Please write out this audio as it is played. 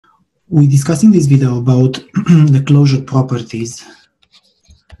We discussed in this video about the closure properties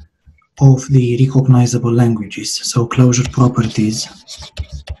of the recognizable languages. So closure properties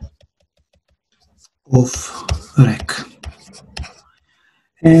of rec.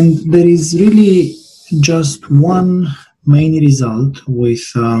 And there is really just one main result with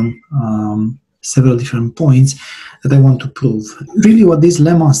several different points that I want to prove. Really what this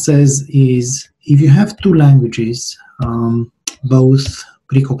lemma says is if you have two languages, both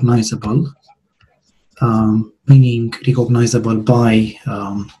recognizable, meaning recognizable by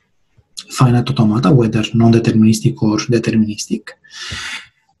finite automata, whether non-deterministic or deterministic,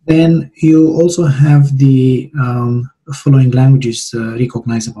 then you also have the following languages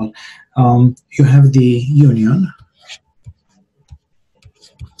recognizable. You have the union,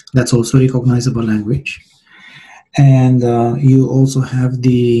 that's also recognizable language, and you also have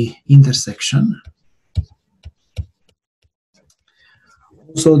the intersection,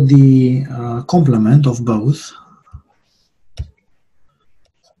 also the complement of both,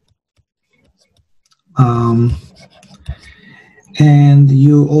 and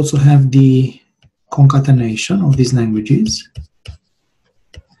you also have the concatenation of these languages,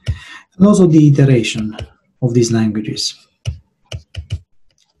 and also the iteration of these languages.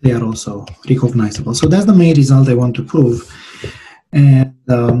 They are also recognizable. So that's the main result I want to prove, and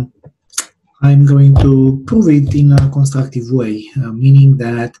I'm going to prove it in a constructive way, meaning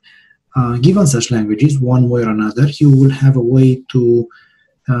that given such languages, one way or another, you will have a way to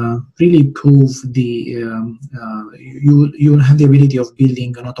really prove the, you will have the ability of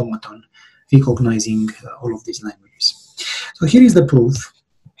building an automaton recognizing all of these languages. So here is the proof.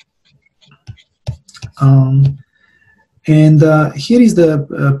 And here is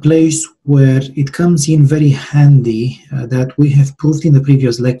the place where it comes in very handy that we have proved in the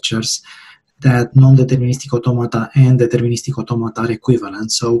previous lectures that non-deterministic automata and deterministic automata are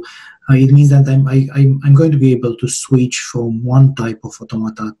equivalent. So it means that I'm going to be able to switch from one type of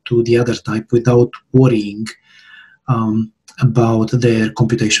automata to the other type without worrying about their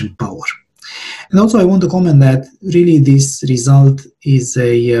computation power. And also I want to comment that really this result is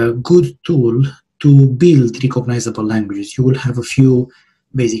a good tool to build recognizable languages. You will have a few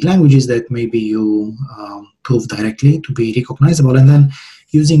basic languages that maybe you prove directly to be recognizable, and then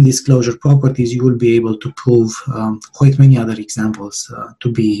using these closure properties you will be able to prove quite many other examples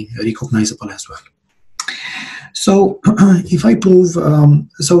to be recognizable as well. So if I prove,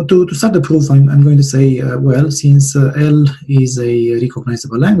 so to start the proof, I'm going to say, well, since L is a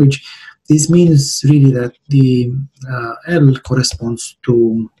recognizable language, this means really that the L corresponds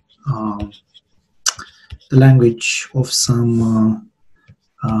to the language of some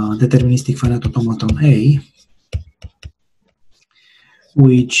deterministic finite automaton A,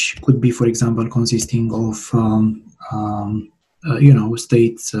 which could be, for example, consisting of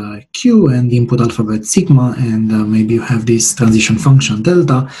states Q and input alphabet sigma, and maybe you have this transition function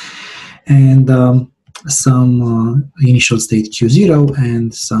delta, and some initial state Q0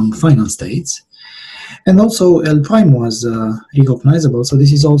 and some final states. And also L prime was recognizable, so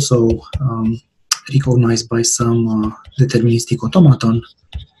this is also recognized by some deterministic automaton,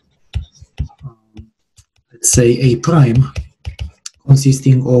 let's say A prime,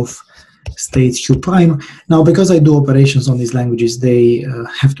 consisting of states Q prime. Now, because I do operations on these languages, they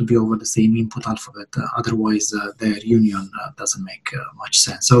have to be over the same input alphabet, otherwise their union doesn't make much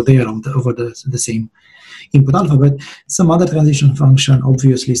sense. So they are over the same input alphabet, some other transition function,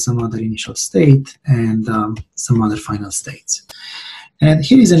 obviously some other initial state, and some other final states. And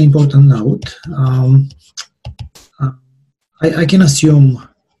here is an important note. I can assume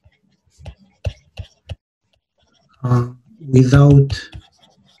without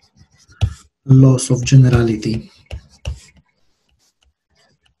loss of generality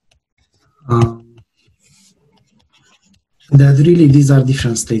that really these are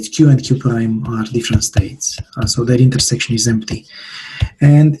different states. Q and Q prime are different states, so their intersection is empty.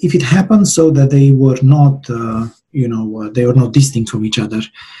 And if it happens so that they were not, they were not distinct from each other,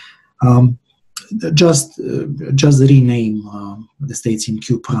 just rename the states in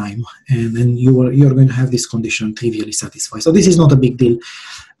Q prime, and then you're going to have this condition trivially satisfied. So this is not a big deal,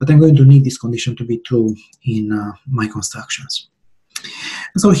 but I'm going to need this condition to be true in my constructions.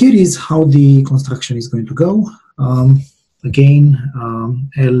 So here is how the construction is going to go. Again,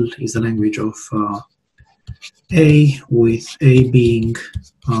 L is the language of A, with A being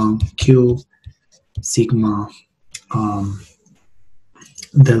Q, sigma,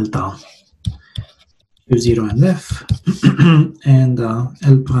 delta, Q0 and F, and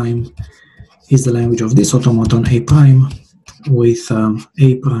L prime is the language of this automaton A prime, with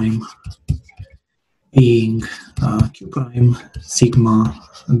A prime, being q prime, sigma,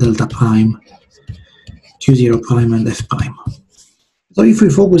 delta prime, q0 prime, and f prime. So if we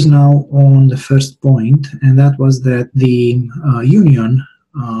focus now on the first point, and that was that the union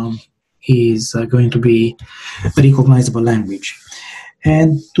is going to be a recognizable language.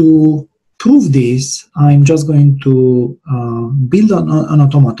 And to prove this, I'm just going to build an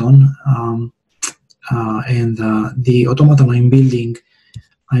automaton, and the automaton I'm building,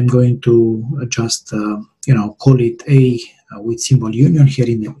 I'm going to just call it A with symbol union here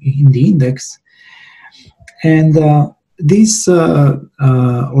in the index, and this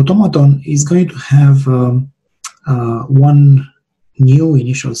automaton is going to have one new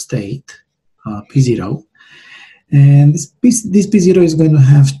initial state, P0, and this P0 is going to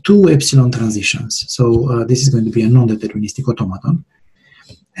have two epsilon transitions. So this is going to be a non-deterministic automaton.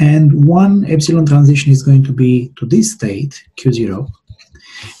 And one epsilon transition is going to be to this state, Q0,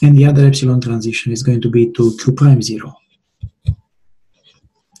 and the other epsilon transition is going to be to Q prime 0.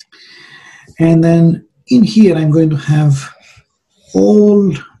 And then in here, I'm going to have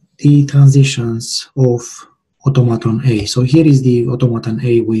all the transitions of automaton A. So here is the automaton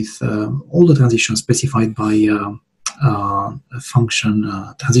A with all the transitions specified by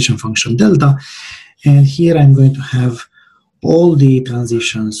transition function delta. And here I'm going to have all the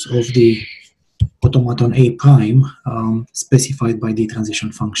transitions of the automaton A prime specified by the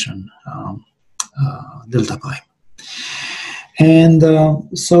transition function delta prime. And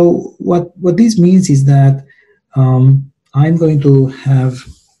so what this means is that I'm going to have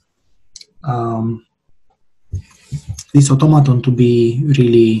this automaton to be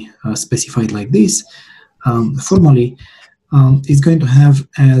really specified like this. Formally, it's going to have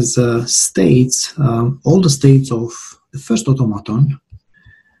as states all the states of the first automaton,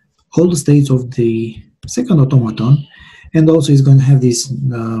 all the states of the second automaton, and also it's going to have this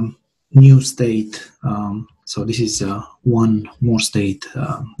new state. So this is one more state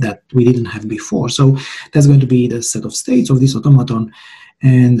that we didn't have before. So that's going to be the set of states of this automaton,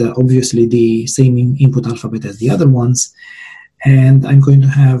 and obviously the same input alphabet as the other ones. And I'm going to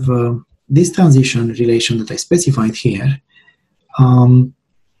have this transition relation that I specified here.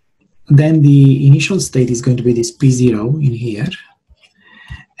 Then the initial state is going to be this P0 in here.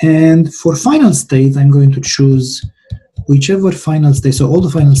 And for final state, I'm going to choose whichever final state, so all the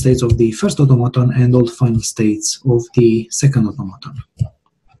final states of the first automaton and all the final states of the second automaton.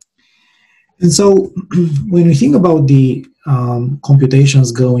 And so when we think about the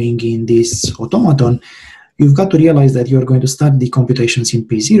computations going in this automaton, you've got to realize that you're going to start the computations in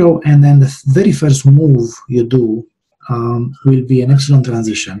P0, and then the very first move you do will be an epsilon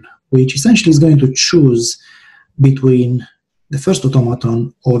transition, which essentially is going to choose between the first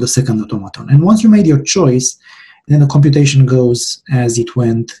automaton or the second automaton. And once you made your choice, then the computation goes as it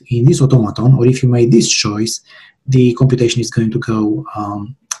went in this automaton, or if you made this choice, the computation is going to go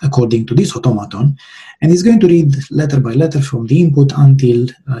according to this automaton, and it's going to read letter by letter from the input until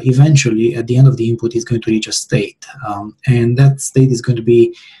eventually at the end of the input it's going to reach a state, and that state is going to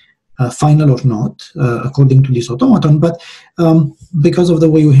be final or not according to this automaton. But because of the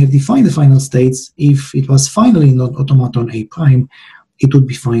way we have defined the final states, if it was final in the automaton A prime, it would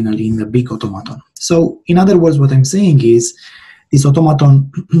be final in the big automaton. So in other words, what I'm saying is this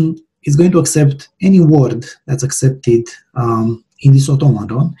automaton is going to accept any word that's accepted in this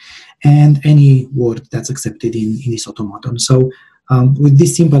automaton and any word that's accepted in this automaton. So with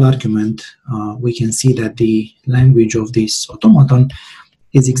this simple argument, we can see that the language of this automaton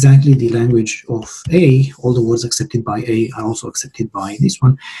is exactly the language of A. All the words accepted by A are also accepted by this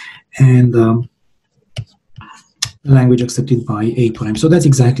one, and the language accepted by A prime. So that's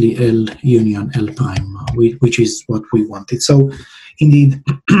exactly L union L prime, which is what we wanted. So indeed,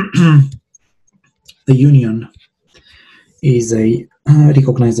 the union is a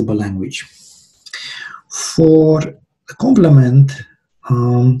recognizable language. For the complement,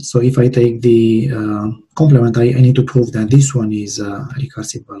 so if I take the complement, I need to prove that this one is a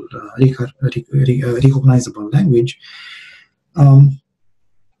recognizable language.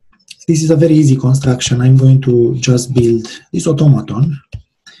 This is a very easy construction. I'm going to just build this automaton,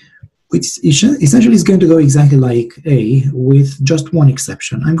 which essentially is going to go exactly like A, with just one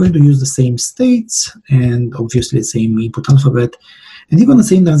exception. I'm going to use the same states and obviously the same input alphabet, and even the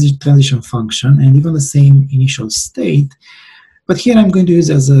same transition function, and even the same initial state. But here I'm going to use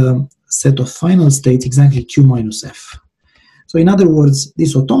as a set of final states exactly Q minus F. So in other words,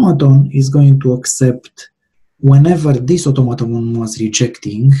 this automaton is going to accept whenever this automaton was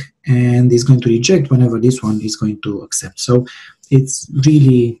rejecting, and is going to reject whenever this one is going to accept. So it's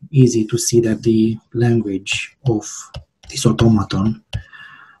really easy to see that the language of this automaton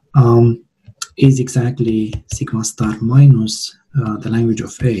is exactly sigma star minus the language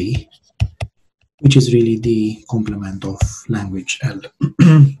of A, which is really the complement of language L.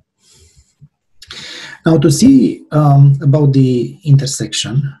 Now, to see about the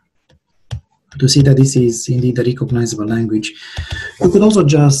intersection, to see that this is indeed a recognizable language, you could also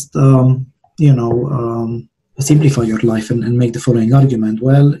just, simplify your life and make the following argument.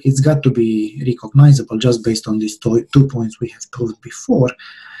 Well, it's got to be recognizable just based on these 2 points we have proved before,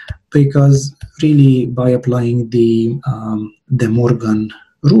 because really by applying the De Morgan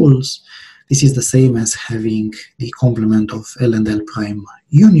rules, this is the same as having the complement of L and L prime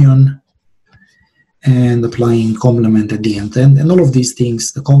union and applying complement at the end. And all of these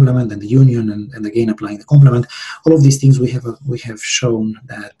things, the complement and the union, and again applying the complement, all of these things we have shown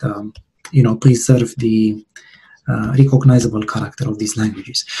that preserve the recognizable character of these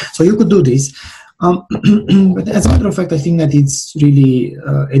languages. So you could do this. But as a matter of fact, I think that it's really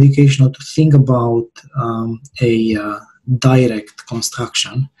educational to think about a direct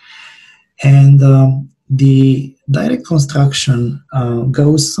construction. And the direct construction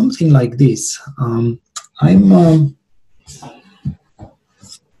goes something like this.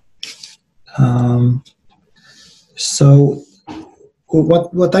 So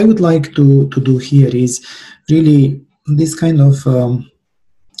what I would like to do here is really this kind of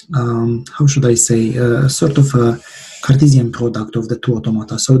how should I say, sort of a Cartesian product of the 2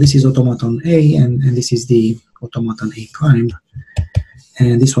 automata. So this is automaton A, and this is the automaton A prime.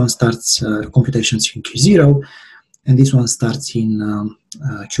 And this one starts computations in Q0, and this one starts in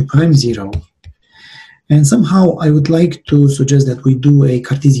Q prime 0. And somehow I would like to suggest that we do a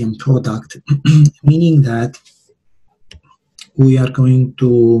Cartesian product, meaning that we are going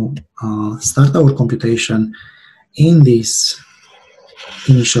to start our computation in this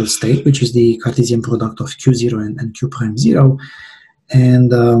initial state, which is the Cartesian product of Q0 and Q prime 0.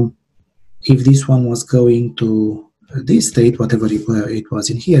 And if this one was going to this state, whatever it was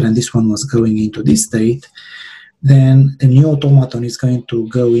in here, and this one was going into this state, then the new automaton is going to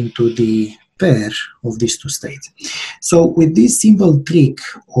go into the pair of these 2 states. So with this simple trick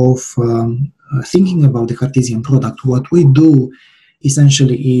of thinking about the Cartesian product, what we do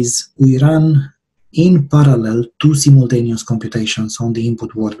essentially is we run in parallel 2 simultaneous computations on the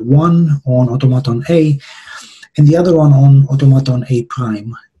input word, one on automaton A and the other one on automaton A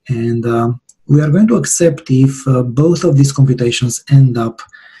prime. And we are going to accept if both of these computations end up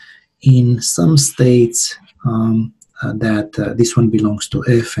in some states that this one belongs to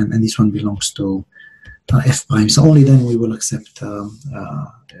F and this one belongs to F prime. So only then we will accept the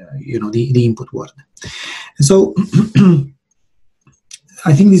input word. And so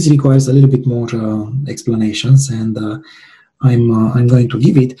I think this requires a little bit more explanations, and I'm going to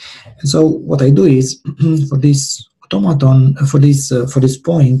give it. And so what I do is for this automaton, for this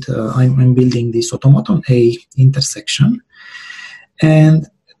point, I'm building this automaton A intersection, and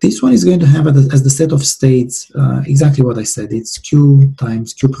this one is going to have as the set of states exactly what I said. It's Q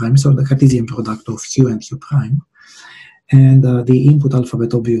times Q prime, so the Cartesian product of Q and Q prime. And the input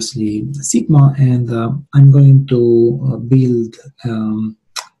alphabet, obviously, sigma, and I'm going to build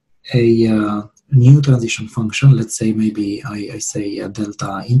a new transition function. Let's say maybe I say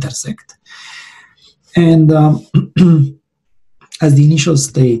delta intersect. And as the initial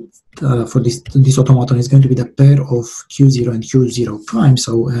state for this automaton is going to be the pair of Q0 and Q0 prime.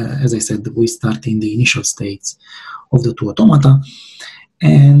 So as I said, we start in the initial states of the 2 automata.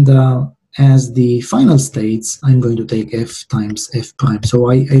 And as the final states, I'm going to take F times F prime.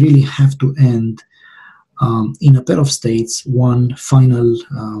 So I really have to end in a pair of states, one final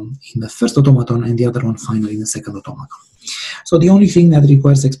in the first automaton and the other one final in the second automaton. So the only thing that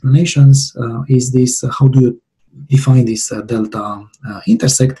requires explanations is this, how do you define this delta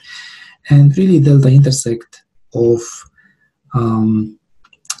intersect? And really delta intersect of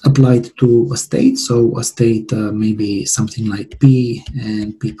applied to a state, so a state maybe something like P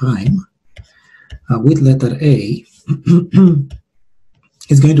and P prime, with letter A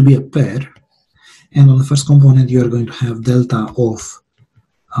is going to be a pair, and on the first component you are going to have delta of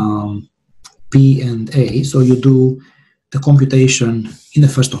P and A. So you do the computation in the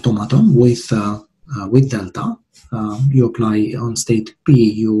first automaton with delta. You apply on state P,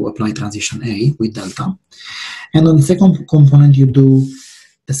 you apply transition A with delta, and on the second component you do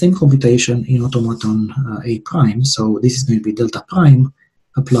the same computation in automaton A prime. So this is going to be delta prime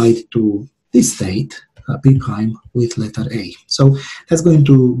applied to this state, P prime with letter A. So that's going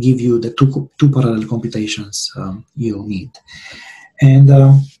to give you the two parallel computations you need. And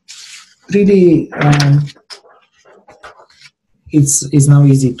really, it's now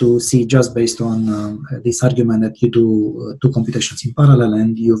easy to see just based on this argument that you do two computations in parallel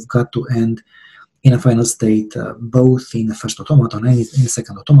and you've got to end in a final state, both in the first automaton and in the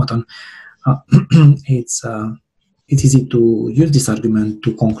second automaton, it's easy to use this argument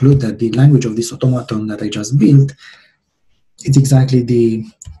to conclude that the language of this automaton that I just built, it's exactly the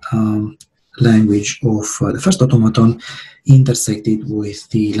language of the first automaton intersected with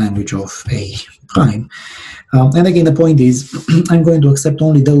the language of A prime. And again, the point is, I'm going to accept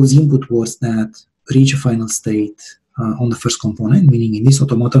only those input words that reach a final state on the first component, meaning in this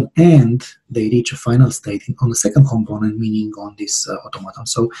automaton, and they reach a final state on the second component, meaning on this automaton.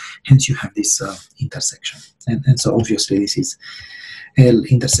 So hence you have this intersection. And so obviously this is L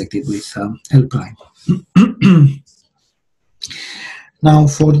intersected with L prime. Now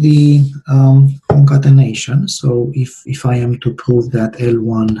for the concatenation, so if I am to prove that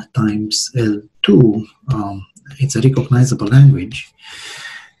L1 times L2, it's a recognizable language,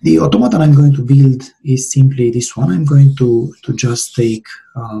 the automaton I'm going to build is simply this one. I'm going to just take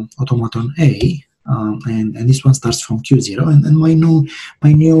automaton A, and this one starts from Q0, and my new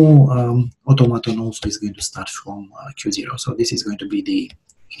automaton also is going to start from Q0. So this is going to be the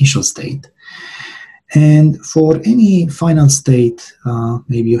initial state. And for any final state,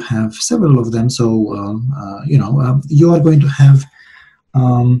 maybe you have several of them. So you are going to have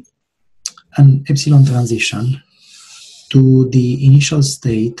an epsilon transition to the initial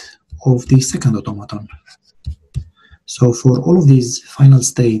state of the second automaton. So for all of these final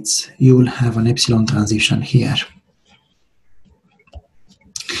states, you will have an epsilon transition here.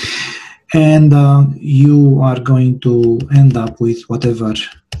 And you are going to end up with whatever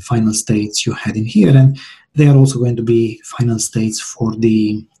final states you had in here, and they are also going to be final states for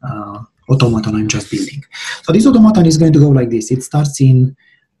the automaton I'm just building. So this automaton is going to go like this. It starts in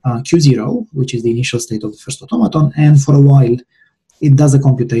Q0, which is the initial state of the first automaton, and for a while it does a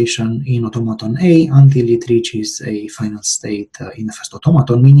computation in automaton A until it reaches a final state in the first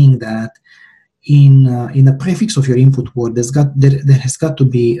automaton, meaning that in the prefix of your input word, there has got to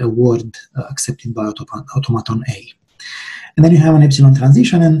be a word accepted by automaton A. And then you have an epsilon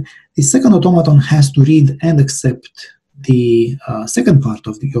transition, and the second automaton has to read and accept the second part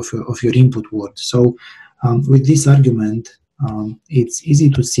of your input word. So with this argument, it's easy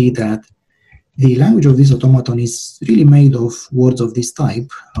to see that the language of this automaton is really made of words of this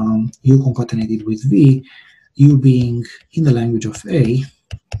type, U concatenated with V, U being in the language of A,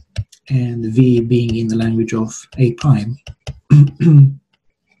 and V being in the language of A prime. And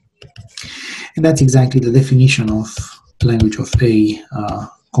that's exactly the definition of language of A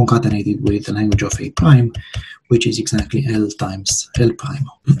concatenated with the language of A prime, which is exactly L times L prime,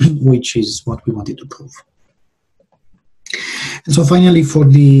 which is what we wanted to prove. And so finally, for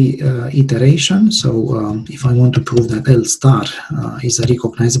the iteration, so if I want to prove that L star is a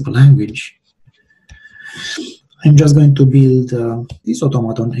recognizable language, I'm just going to build this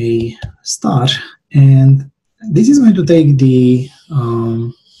automaton A star, and this is going to take the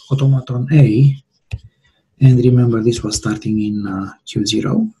automaton A, and remember this was starting in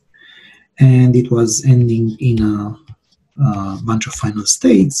Q0, and it was ending in a bunch of final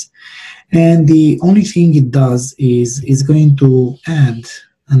states, and the only thing it does is going to add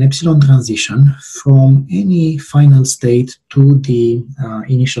an epsilon transition from any final state to the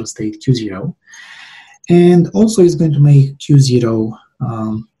initial state Q0, and also is going to make Q0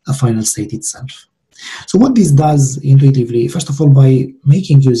 a final state itself. So what this does intuitively, first of all, by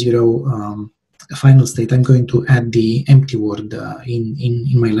making Q0 a final state, I'm going to add the empty word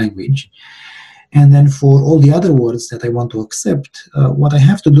in my language. And then for all the other words that I want to accept, what I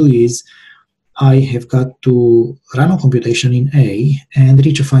have to do is I have got to run a computation in A and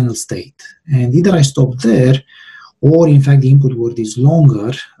reach a final state. And either I stop there, or in fact the input word is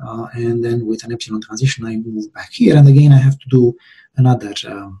longer, and then with an epsilon transition I move back here, and again I have to do another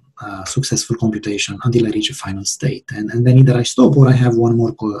successful computation until I reach a final state, and then either I stop or I have one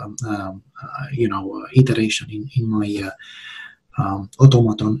more iteration in my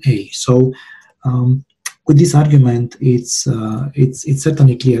automaton A. So with this argument, it's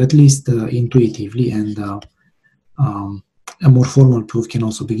certainly clear, at least intuitively, and a more formal proof can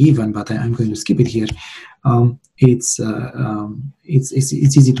also be given, but I'm going to skip it here. It's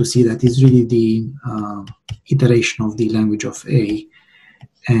easy to see that it's really the iteration of the language of A,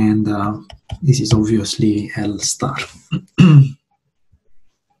 and this is obviously L star.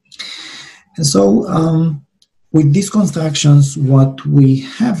 And so with these constructions, what we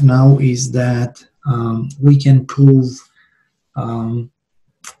have now is that we can prove a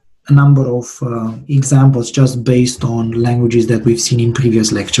number of examples just based on languages that we've seen in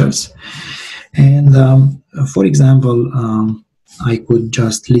previous lectures. And for example, I could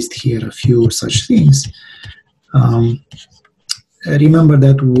just list here a few such things. Remember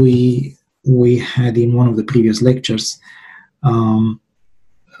that we we had in one of the previous lectures.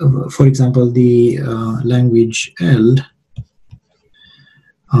 For example, the language L,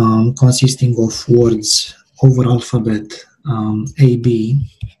 consisting of words over alphabet A, B,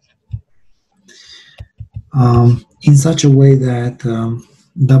 in such a way that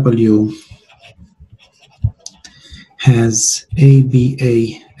W has A, B,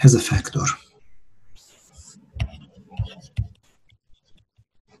 A as a factor.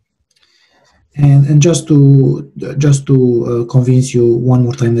 And just to convince you one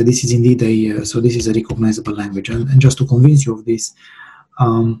more time that this is indeed so this is a recognizable language, and just to convince you of this,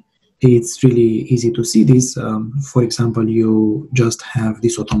 it's really easy to see this. For example, you just have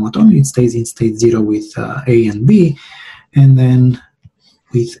this automaton. It stays in state 0 with A and B, and then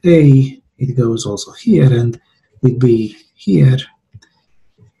with A it goes also here, and with B here,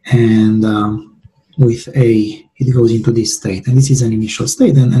 and with A it goes into this state, and this is an initial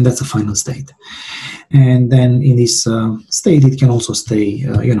state, and that's a final state. And then in this state it can also stay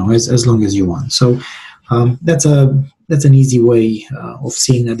as long as you want. So that's an easy way of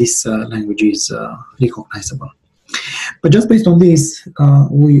seeing that this language is recognizable. But just based on this,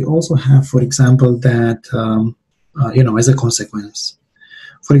 we also have, for example, that as a consequence,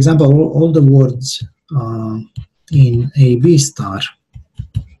 for example, all the words in AB star,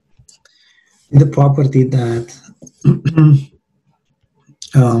 the property that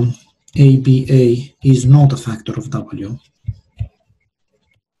ABA is not a factor of W.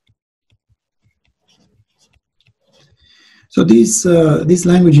 So this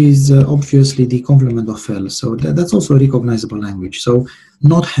language is obviously the complement of L. So that's also a recognizable language. So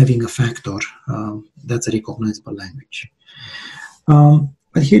not having a factor, that's a recognizable language.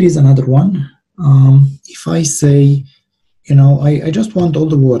 But here is another one. If I say, I just want all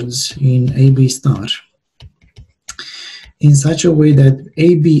the words in AB star in such a way that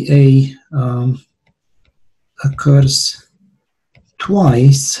ABA occurs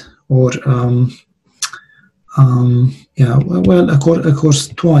twice, or occurs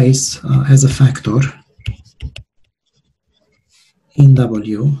twice as a factor in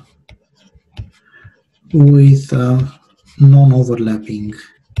W with non-overlapping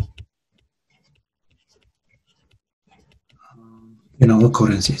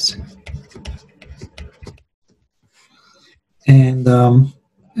occurrences. And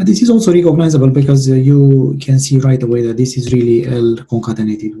this is also recognizable because you can see right away that this is really L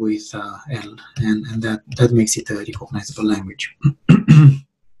concatenated with L, and that makes it a recognizable language.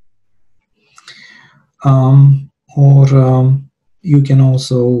 Or you can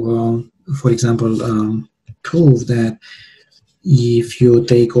also, for example, prove that if you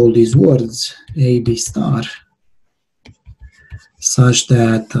take all these words, A, B star, such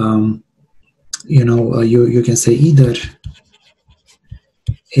that, you can say either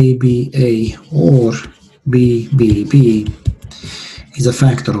ABA or BBB is a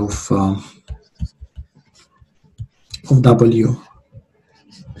factor of W.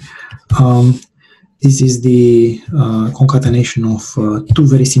 This is the concatenation of two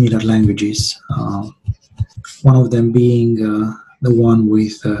very similar languages, one of them being the one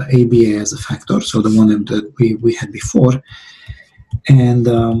with ABA as a factor, so the one that we had before, and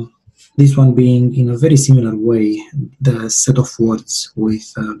this one being, in a very similar way, the set of words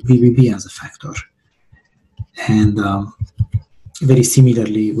with BBB as a factor. And very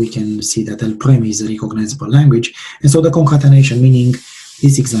similarly, we can see that L prime is a recognizable language. And so the concatenation, meaning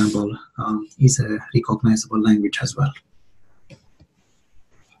this example, is a recognizable language as well.